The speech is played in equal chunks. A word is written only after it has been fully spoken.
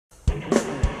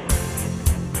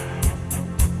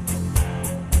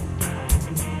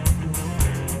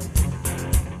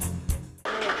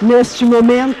Neste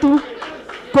momento,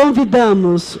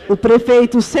 convidamos o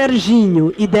prefeito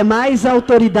Serginho e demais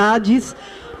autoridades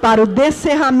para o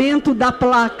descerramento da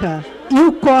placa e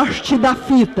o corte da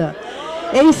fita,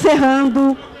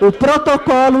 encerrando o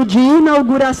protocolo de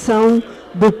inauguração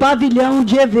do pavilhão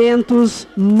de eventos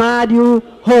Mário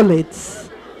Holetz.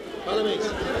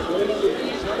 Parabéns.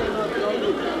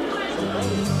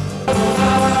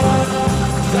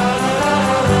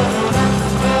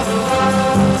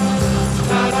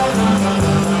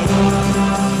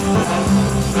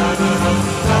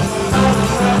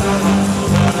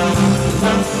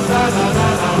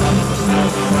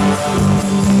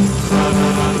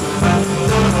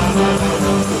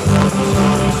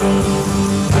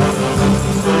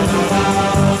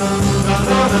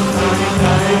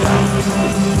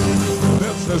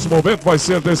 Nesse momento vai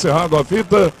ser encerrado a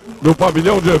fita no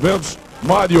pavilhão de eventos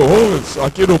Mário Holetz,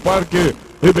 aqui no Parque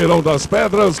Ribeirão das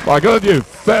Pedras. A grande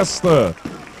festa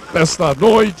esta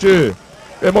noite,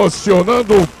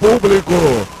 emocionando o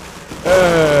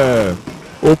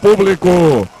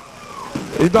público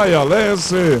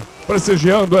indaialense,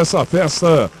 prestigiando essa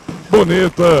festa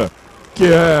bonita que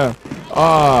é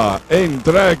a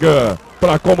entrega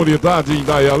para a comunidade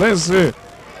indaialense,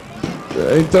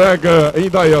 entrega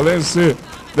indaialense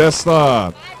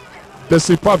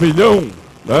desse pavilhão,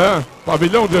 né?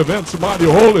 Pavilhão de eventos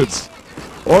Mário Holetz,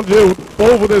 onde o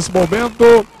povo nesse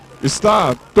momento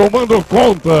está tomando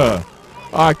conta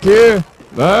aqui,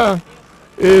 né?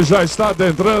 E já está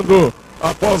adentrando,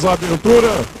 após a abertura,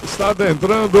 está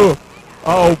adentrando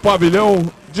ao pavilhão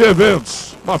de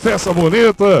eventos. Uma festa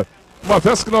bonita, uma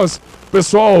festa que o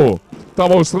pessoal está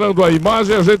mostrando a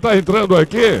imagem, a gente está entrando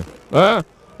aqui, né?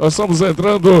 Nós estamos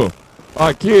entrando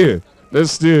aqui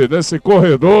nesse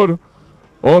corredor,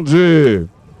 onde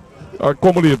a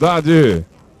comunidade,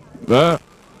 né,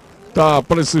 está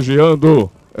prestigiando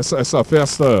essa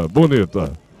festa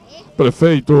bonita.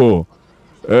 Prefeito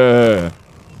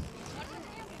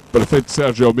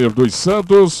Sérgio Almir dos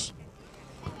Santos,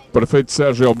 prefeito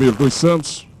Sérgio Almir dos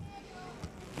Santos,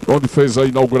 onde fez a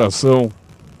inauguração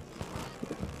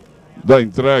da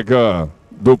entrega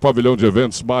do pavilhão de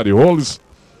eventos Mário Holetz.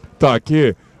 Está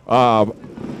aqui a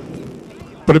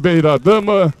Primeira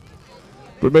Dama,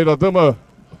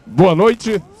 boa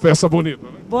noite, festa bonita, né?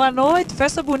 Boa noite,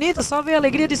 festa bonita, só ver a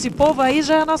alegria desse povo aí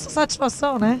já é a nossa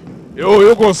satisfação, né?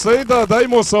 Eu gostei da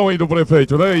emoção aí do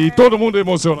prefeito, né? E todo mundo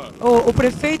emocionado. O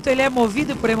prefeito, ele é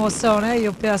movido por emoção, né?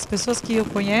 E as pessoas que o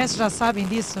conhecem já sabem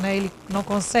disso, né? Ele não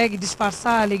consegue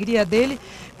disfarçar a alegria dele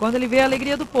quando ele vê a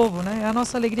alegria do povo, né? É a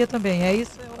nossa alegria também. É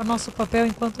isso o nosso papel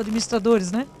enquanto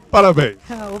administradores, né? Parabéns.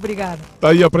 Obrigado. Tá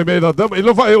aí a primeira dama. Ele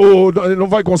não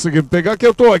vai conseguir pegar, que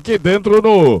eu tô aqui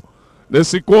dentro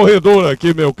nesse corredor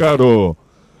aqui, meu caro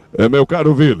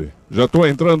Vili. Já tô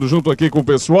entrando junto aqui com o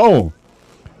pessoal.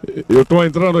 Eu estou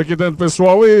entrando aqui dentro do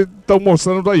pessoal e estão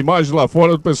mostrando a imagem lá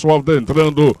fora do pessoal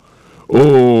entrando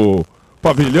o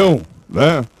pavilhão,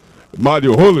 né?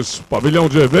 Mário Holetz, pavilhão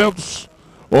de eventos,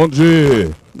 onde,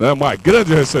 né, uma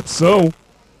grande recepção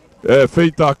é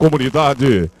feita à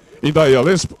comunidade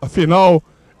indaialense. Afinal,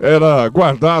 era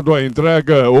guardado a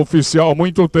entrega oficial há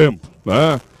muito tempo,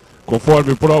 né?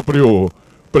 Conforme o próprio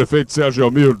prefeito Sérgio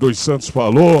Almir dos Santos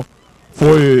falou,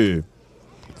 foi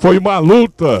uma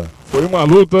luta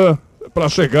para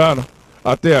chegar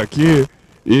até aqui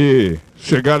e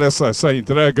chegar essa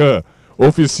entrega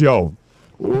oficial.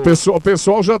 O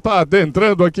pessoal já está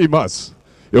adentrando aqui, mas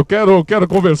eu quero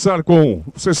conversar com...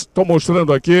 Vocês estão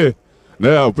mostrando aqui,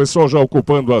 né? O pessoal já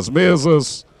ocupando as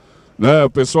mesas, né? O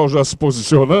pessoal já se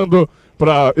posicionando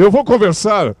para... Eu vou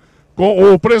conversar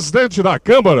com o presidente da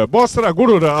Câmara. Mostra,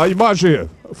 Gurura, a imagem.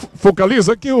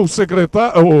 Focaliza aqui o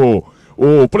secretário,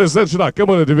 o presidente da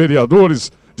Câmara de Vereadores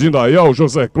de Indaial,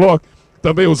 José Klock,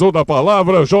 também usou da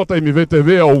palavra, JMV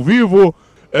TV ao vivo.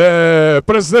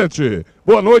 Presidente,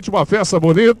 boa noite, uma festa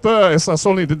bonita, essa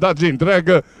solenidade de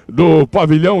entrega do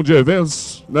pavilhão de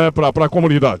eventos, né, para a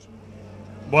comunidade.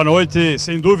 Boa noite,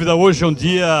 sem dúvida hoje é um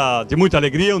dia de muita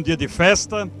alegria, um dia de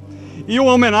festa e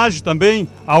uma homenagem também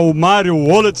ao Mário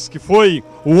Holetz, que foi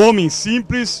um homem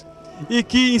simples e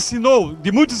que ensinou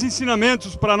de muitos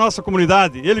ensinamentos para a nossa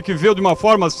comunidade. Ele que veio de uma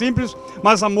forma simples,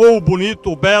 mas amou o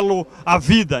bonito, o belo, a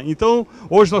vida. Então,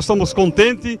 hoje nós estamos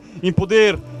contentes em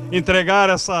poder entregar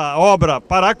essa obra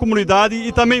para a comunidade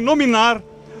e também nominar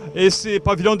esse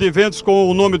pavilhão de eventos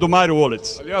com o nome do Mário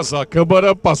Holetz. Aliás, a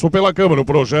Câmara passou pela Câmara, o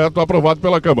projeto aprovado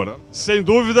pela Câmara. Sem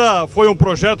dúvida, foi um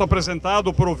projeto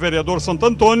apresentado por o vereador Santo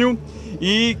Antônio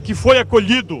e que foi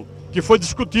acolhido, que foi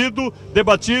discutido,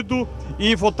 debatido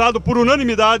e votado por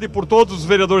unanimidade por todos os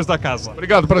vereadores da casa.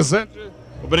 Obrigado, presidente.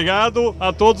 Obrigado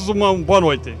a todos, uma boa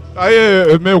noite.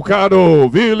 Aí, meu caro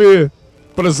Vili,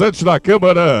 presidente da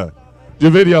Câmara de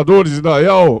Vereadores de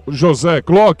Indaial, José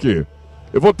Klock.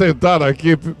 Eu vou tentar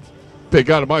aqui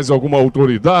pegar mais alguma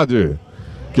autoridade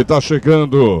que está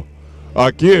chegando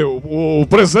aqui. O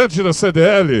presidente da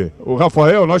CDL, o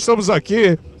Rafael, nós estamos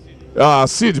aqui, a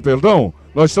Cid, perdão,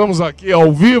 nós estamos aqui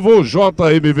ao vivo,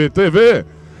 JMV TV.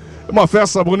 Uma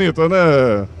festa bonita,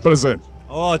 né, presidente?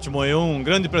 Ótimo, e um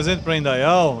grande presente para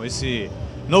Indaial, esse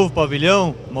novo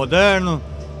pavilhão moderno.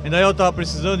 Indaial estava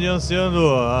precisando e ansiando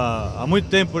há muito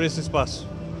tempo por esse espaço.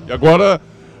 E agora,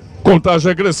 contagem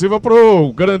agressiva para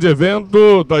o grande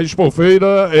evento da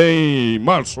Expofeira em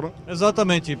março, né?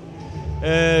 Exatamente.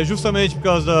 Justamente por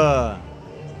causa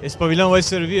esse pavilhão vai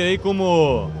servir aí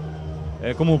como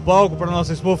palco para a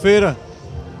nossa Expofeira,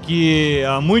 que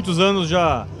há muitos anos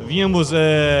já vínhamos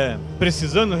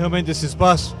precisando realmente desse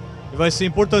espaço. E vai ser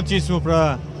importantíssimo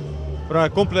para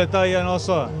completar aí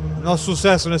nosso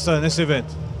sucesso nesse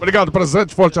evento. Obrigado,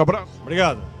 presidente. Forte abraço.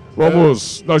 Obrigado.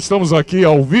 Nós estamos aqui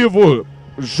ao vivo,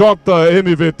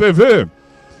 JMV TV.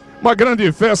 Uma grande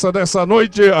festa dessa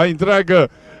noite, a entrega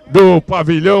do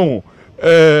pavilhão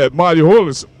Mário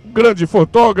Holetz, grande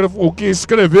fotógrafo, que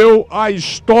escreveu a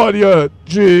história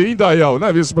de Indaial,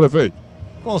 né, vice-prefeito?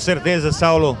 Com certeza,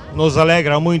 Saulo, nos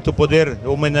alegra muito poder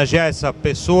homenagear essa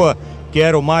pessoa que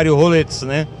era o Mário Holetz,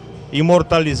 né?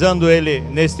 Imortalizando ele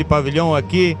neste pavilhão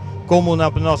aqui, como na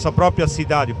nossa própria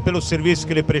cidade, pelo serviço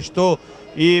que ele prestou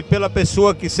e pela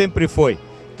pessoa que sempre foi.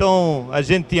 Então, a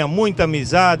gente tinha muita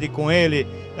amizade com ele,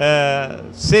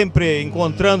 sempre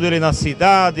encontrando ele na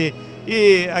cidade,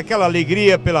 e aquela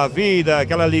alegria pela vida,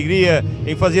 aquela alegria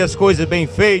em fazer as coisas bem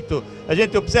feito. A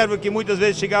gente observa que muitas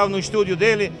vezes chegava no estúdio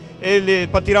dele, ele,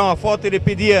 para tirar uma foto, ele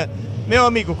pedia: meu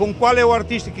amigo, com qual é o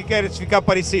artista que quer ficar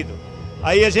parecido?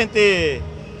 Aí a gente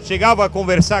chegava a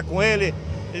conversar com ele,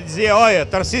 ele dizia: olha,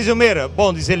 Tarcísio Meira.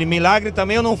 Bom, diz ele, milagre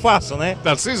também eu não faço, né?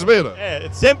 Tarcísio Meira.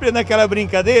 Sempre naquela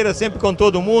brincadeira, sempre com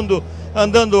todo mundo,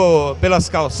 andando pelas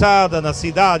calçadas, na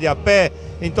cidade, a pé.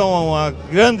 Então, uma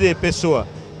grande pessoa.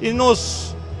 E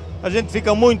a gente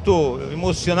fica muito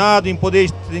emocionado em poder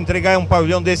entregar um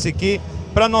pavilhão desse aqui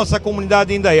para a nossa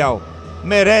comunidade Indaial.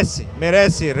 Merece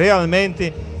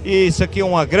realmente. E isso aqui é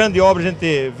uma grande obra, a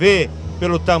gente vê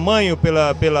pelo tamanho,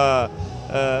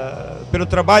 pelo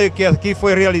trabalho que aqui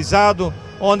foi realizado,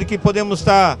 onde que podemos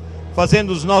estar fazendo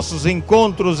os nossos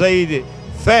encontros aí, de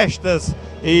festas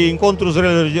e encontros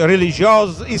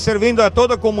religiosos e servindo a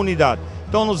toda a comunidade.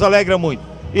 Então nos alegra muito.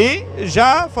 E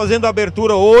já fazendo a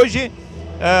abertura hoje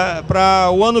para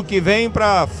o ano que vem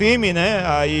para a Fimi, né?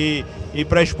 E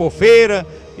para a Expofeira,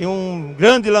 e um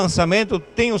grande lançamento.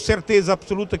 Tenho certeza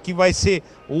absoluta que vai ser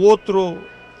o outro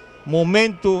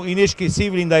momento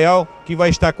inesquecível em Indaial que vai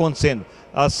estar acontecendo.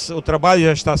 O trabalho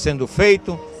já está sendo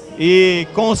feito e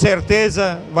com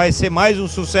certeza vai ser mais um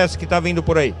sucesso que está vindo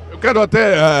por aí. Eu quero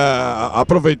até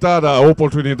aproveitar a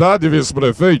oportunidade,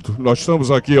 vice-prefeito. Nós estamos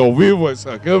aqui ao vivo,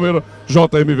 essa câmera,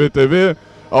 JMV TV,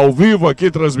 ao vivo aqui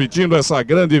transmitindo essa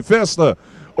grande festa.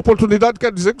 Oportunidade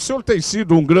quer dizer que o senhor tem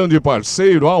sido um grande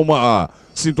parceiro, há uma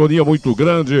sintonia muito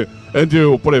grande entre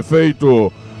o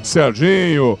prefeito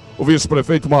Serginho, o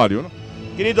vice-prefeito Mário, né?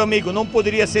 Querido amigo, não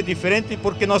poderia ser diferente,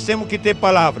 porque nós temos que ter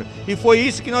palavra. E foi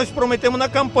isso que nós prometemos na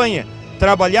campanha.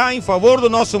 Trabalhar em favor do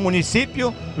nosso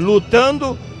município,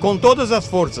 lutando com todas as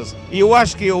forças. E eu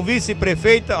acho que o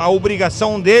vice-prefeito, a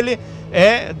obrigação dele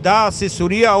é dar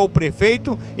assessoria ao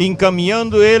prefeito,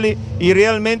 encaminhando ele e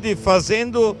realmente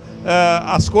fazendo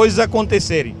as coisas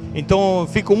acontecerem. Então,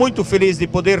 fico muito feliz de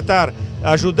poder estar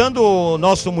ajudando o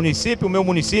nosso município, o meu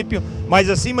município, mas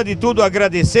acima de tudo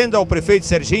agradecendo ao prefeito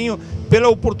Serginho pela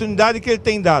oportunidade que ele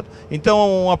tem dado.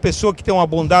 Então, uma pessoa que tem uma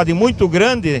bondade muito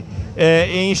grande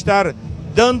em estar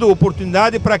dando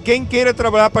oportunidade para quem queira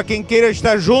trabalhar, para quem queira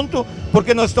estar junto,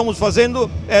 porque nós estamos fazendo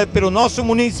pelo nosso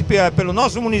município,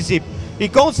 E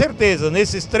com certeza,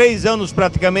 nesses 3 anos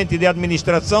praticamente de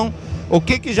administração, o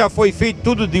que já foi feito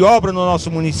tudo de obra no nosso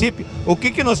município, o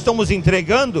que nós estamos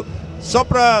entregando. Só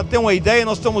para ter uma ideia,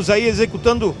 nós estamos aí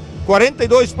executando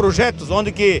 42 projetos,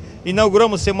 onde que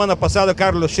inauguramos semana passada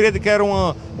Carlos Schroeder, que era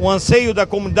um anseio da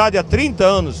comunidade há 30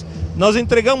 anos. Nós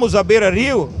entregamos a Beira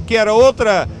Rio, que era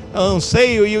outra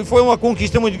anseio, e foi uma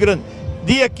conquista muito grande.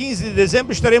 Dia 15 de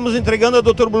dezembro estaremos entregando a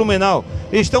Dr. Blumenau.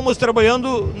 Estamos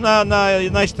trabalhando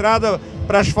na estrada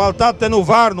para asfaltar até no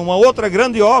VAR, numa outra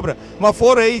grande obra, mas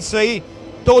fora isso aí,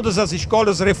 todas as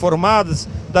escolas reformadas,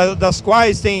 das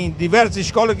quais tem diversas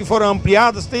escolas que foram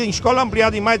ampliadas, tem escola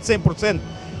ampliada em mais de 100%.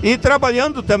 E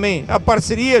trabalhando também a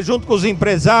parceria junto com os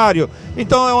empresários.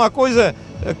 Então é uma coisa,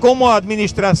 como a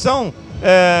administração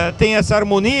tem essa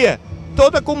harmonia,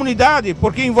 toda a comunidade,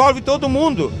 porque envolve todo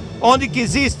mundo. Onde que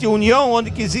existe união,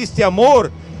 onde que existe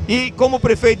amor, e como o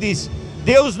prefeito disse,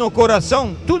 Deus no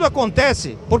coração, tudo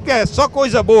acontece, porque é só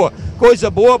coisa boa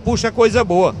puxa coisa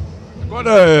boa. Agora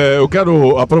eu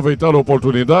quero aproveitar a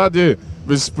oportunidade,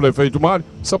 vice-prefeito Mário,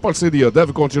 essa parceria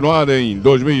deve continuar em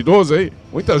 2012 aí?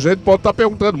 Muita gente pode estar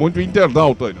perguntando, muito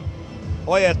internauta aí.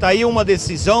 Olha, está aí uma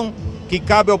decisão que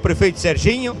cabe ao prefeito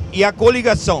Serginho e à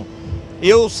coligação.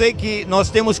 Eu sei que nós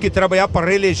temos que trabalhar para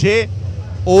reeleger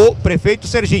o prefeito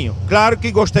Serginho. Claro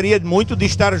que gostaria muito de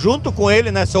estar junto com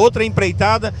ele nessa outra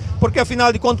empreitada, porque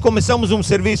afinal de contas começamos um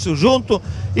serviço junto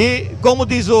e, como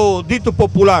diz o dito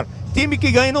popular, time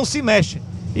que ganha não se mexe.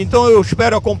 Então eu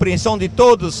espero a compreensão de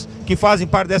todos que fazem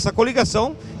parte dessa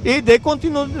coligação e dê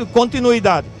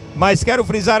continuidade. Mas quero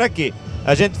frisar aqui,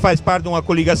 a gente faz parte de uma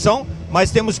coligação,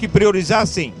 mas temos que priorizar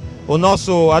sim o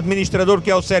nosso administrador, que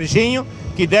é o Serginho,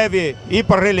 que deve ir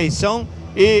para a reeleição,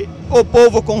 e o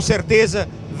povo com certeza,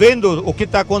 vendo o que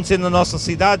está acontecendo na nossa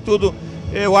cidade, tudo,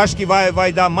 eu acho que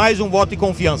vai dar mais um voto de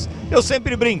confiança. Eu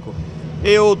sempre brinco,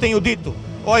 eu tenho dito,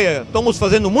 olha, estamos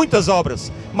fazendo muitas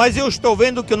obras, mas eu estou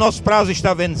vendo que o nosso prazo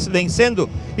está vencendo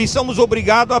e somos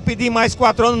obrigados a pedir mais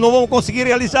 4 anos, não vamos conseguir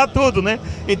realizar tudo, né?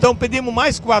 Então pedimos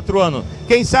mais 4 anos.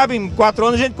 Quem sabe em 4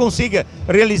 anos a gente consiga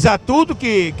realizar tudo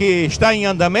que está em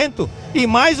andamento e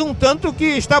mais um tanto que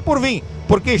está por vir,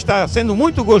 porque está sendo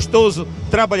muito gostoso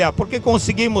trabalhar, porque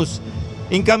conseguimos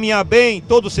encaminhar bem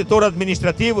todo o setor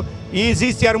administrativo e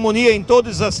existe harmonia em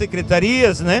todas as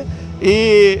secretarias, né?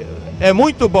 E é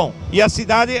muito bom. E a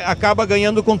cidade acaba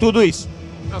ganhando com tudo isso.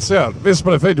 Tá certo.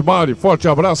 Vice-prefeito Mário, forte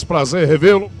abraço, prazer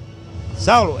revê-lo.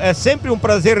 Saulo, é sempre um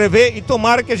prazer rever e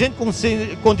tomara que a gente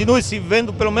continue se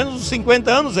vendo pelo menos uns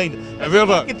 50 anos ainda. É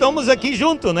verdade. Que estamos aqui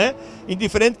juntos, né?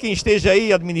 Indiferente quem esteja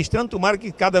aí administrando, tomara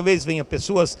que cada vez venha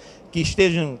pessoas que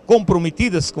estejam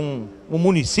comprometidas com o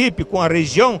município, com a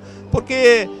região,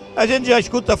 porque a gente já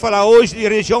escuta falar hoje de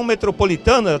região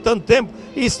metropolitana há tanto tempo,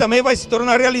 e isso também vai se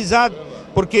tornar realidade,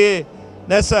 porque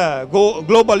nessa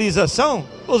globalização,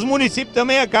 os municípios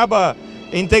também acabam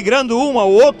integrando um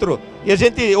ao outro, e a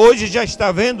gente hoje já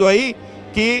está vendo aí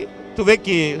que, tu vê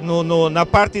que na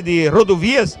parte de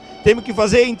rodovias, temos que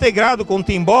fazer integrado com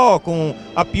Timbó, com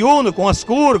Apiúna, com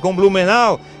Ascur, com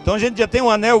Blumenau. Então a gente já tem um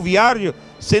anel viário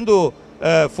sendo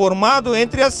formado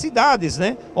entre as cidades,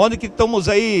 né? Onde que estamos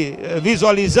aí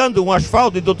visualizando um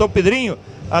asfalto de Doutor Pedrinho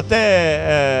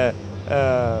até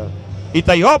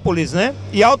Itaiópolis, né?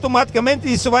 E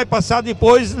automaticamente isso vai passar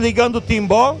depois ligando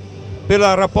Timbó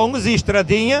pela Rapongos e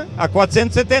Estradinha a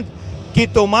 470. Que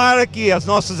tomara que as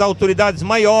nossas autoridades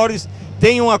maiores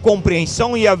tenham a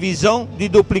compreensão e a visão de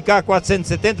duplicar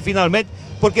 470 finalmente,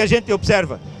 porque a gente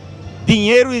observa,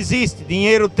 dinheiro existe,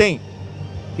 dinheiro tem,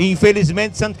 e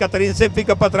infelizmente Santa Catarina sempre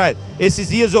fica para trás. Esses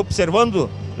dias observando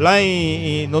lá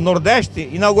no Nordeste,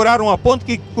 inauguraram uma ponte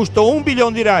que custou R$1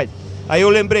 bilhão. Aí eu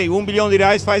lembrei, R$1 bilhão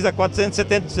faz a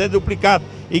 470 ser duplicado,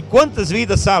 e quantas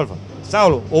vidas salva?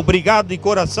 Saulo, obrigado de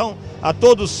coração a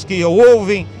todos que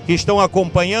ouvem, que estão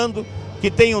acompanhando,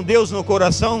 que tenham Deus no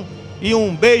coração, e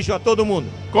um beijo a todo mundo.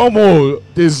 Como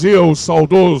dizia o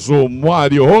saudoso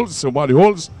Mário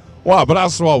Holetz, um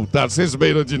abraço ao Tarcísio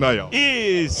Beira de Indaial.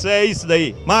 Isso, é isso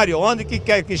daí. Mário, onde que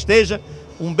quer que esteja,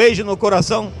 um beijo no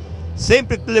coração.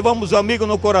 Sempre levamos o amigo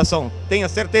no coração, tenha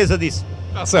certeza disso.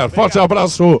 Tá certo, forte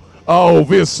abraço ao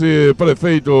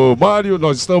vice-prefeito Mário,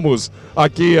 nós estamos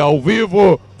aqui ao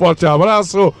vivo, forte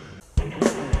abraço.